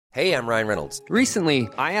Hey, I'm Ryan Reynolds. Recently,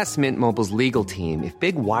 I asked Mint Mobile's legal team if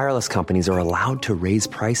big wireless companies are allowed to raise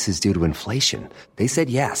prices due to inflation. They said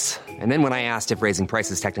yes. And then when I asked if raising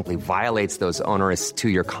prices technically violates those onerous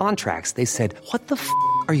two-year contracts, they said, "What the f***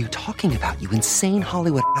 are you talking about, you insane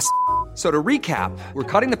Hollywood ass?" So to recap, we're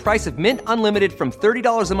cutting the price of Mint Unlimited from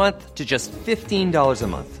 $30 a month to just $15 a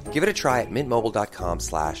month. Give it a try at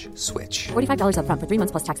mintmobile.com/switch. $45 up front for 3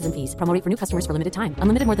 months plus taxes and fees. Promo rate for new customers for limited time.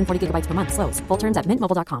 Unlimited more than 40 gigabytes per month. Slows full terms at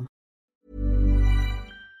mintmobile.com.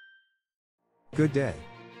 Good day.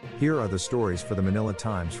 Here are the stories for the Manila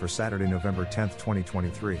Times for Saturday, November 10,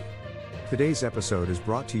 2023. Today's episode is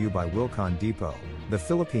brought to you by Wilcon Depot, the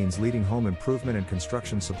Philippines' leading home improvement and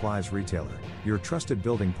construction supplies retailer, your trusted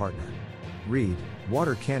building partner. Read,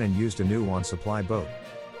 water cannon used anew on supply boat.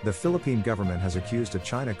 The Philippine government has accused a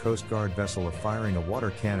China Coast Guard vessel of firing a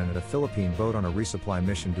water cannon at a Philippine boat on a resupply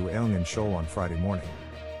mission to Anew Shoal on Friday morning.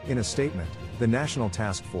 In a statement, the National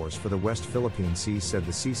Task Force for the West Philippine Sea said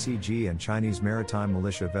the CCG and Chinese maritime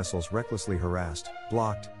militia vessels recklessly harassed,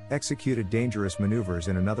 blocked, executed dangerous maneuvers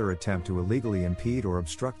in another attempt to illegally impede or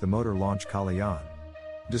obstruct the motor launch Kalayaan.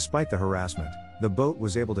 Despite the harassment, the boat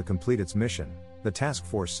was able to complete its mission, the task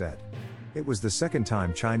force said. It was the second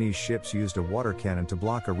time Chinese ships used a water cannon to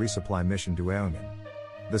block a resupply mission to Aeonian.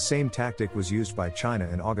 The same tactic was used by China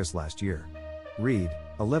in August last year. Read,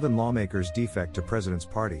 11 lawmakers defect to President's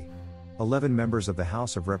Party. 11 members of the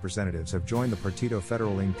House of Representatives have joined the Partido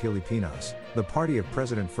Federal ng Pilipinas, the party of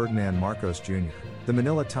President Ferdinand Marcos Jr., the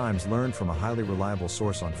Manila Times learned from a highly reliable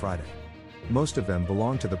source on Friday. Most of them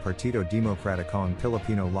belong to the Partido Demokratikong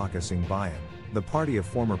Pilipino Lakas ng Bayan, the party of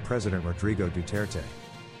former President Rodrigo Duterte.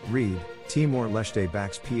 Read, Timor-Leste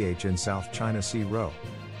backs PH in South China Sea row.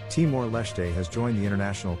 Timor-Leste has joined the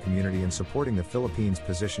international community in supporting the Philippines'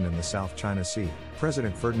 position in the South China Sea,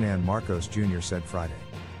 President Ferdinand Marcos Jr. said Friday.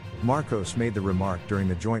 Marcos made the remark during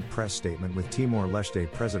the joint press statement with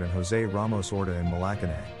Timor-Leste President Jose Ramos Horta in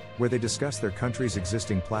Malacanang, where they discussed their country's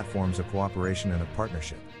existing platforms of cooperation and of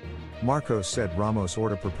partnership. Marcos said Ramos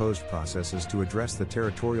Horta proposed processes to address the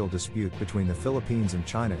territorial dispute between the Philippines and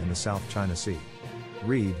China in the South China Sea.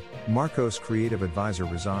 Read, Marcos creative advisor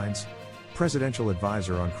resigns. Presidential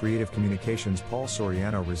advisor on creative communications Paul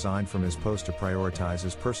Soriano resigned from his post to prioritize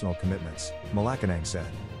his personal commitments, Malacanang said.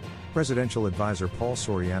 Presidential advisor Paul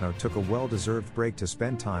Soriano took a well-deserved break to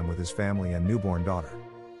spend time with his family and newborn daughter.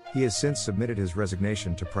 He has since submitted his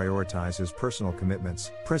resignation to prioritize his personal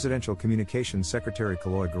commitments, Presidential Communications Secretary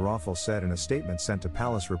Kaloy Garofal said in a statement sent to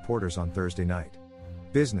Palace reporters on Thursday night.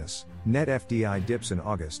 Business, net FDI dips in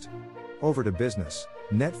August. Over to business,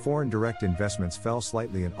 net foreign direct investments fell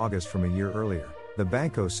slightly in August from a year earlier, the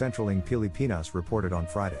Bangko Sentral ng Pilipinas reported on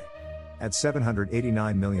Friday. At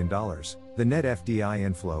 $789 million, the net FDI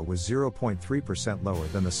inflow was 0.3% lower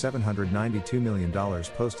than the $792 million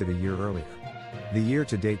posted a year earlier. The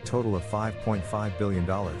year-to-date total of $5.5 billion,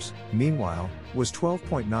 meanwhile, was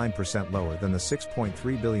 12.9% lower than the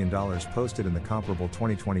 $6.3 billion posted in the comparable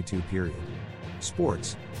 2022 period.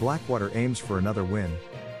 Sports, Blackwater aims for another win.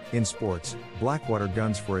 In sports, Blackwater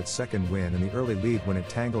guns for its second win and the early lead when it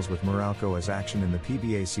tangles with Meralco as action in the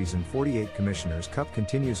PBA Season 48 Commissioners' Cup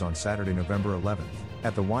continues on Saturday, November 11th,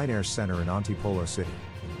 at the Wine Center in Antipolo City.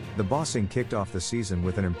 The Bossing kicked off the season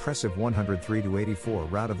with an impressive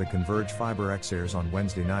 103-84 rout of the Converge Fiber Xers on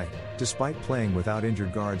Wednesday night, despite playing without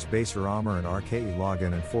injured guards Baser Amer and RK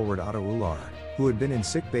Ilagan and forward Otto Ular, who had been in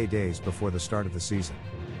sick bay days before the start of the season.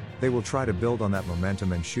 They will try to build on that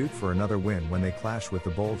momentum and shoot for another win when they clash with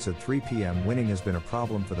the Bolts at 3 p.m. Winning has been a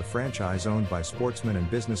problem for the franchise owned by sportsman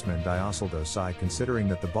and businessman Diosaldo Sai, considering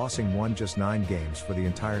that the Bossing won just 9 games for the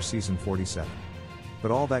entire season 47.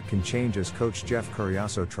 But all that can change as coach Jeff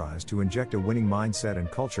Curiaso tries to inject a winning mindset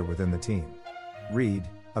and culture within the team. Read,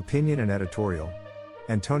 opinion and editorial.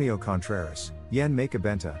 Antonio Contreras, Yan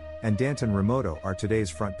Macabenta, and Danton Remoto are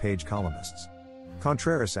today's front page columnists.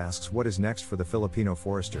 Contreras asks what is next for the Filipino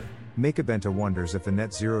forester. Macabenta wonders if the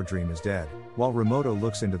net zero dream is dead, while Remoto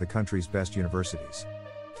looks into the country's best universities.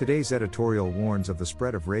 Today's editorial warns of the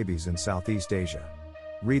spread of rabies in Southeast Asia.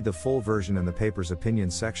 Read the full version in the paper's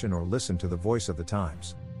opinion section or listen to the Voice of the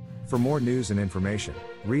Times. For more news and information,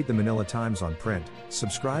 read the Manila Times on print,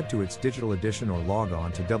 subscribe to its digital edition or log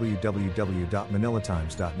on to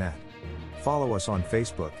www.manilatimes.net. Follow us on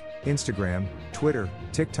Facebook, Instagram, Twitter,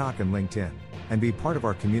 TikTok and LinkedIn, and be part of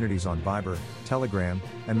our communities on Viber, Telegram,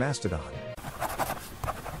 and Mastodon.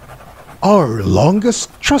 Our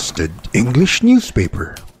longest trusted English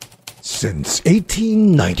newspaper since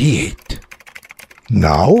 1898.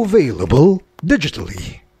 Now available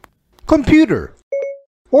digitally. Computer.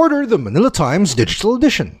 Order the Manila Times Digital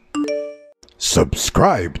Edition.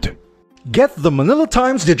 Subscribed. Get the Manila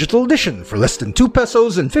Times Digital Edition for less than 2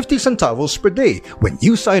 pesos and 50 centavos per day when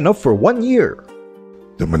you sign up for 1 year.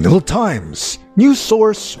 The Manila Times, news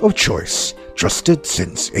source of choice, trusted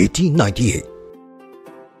since 1898.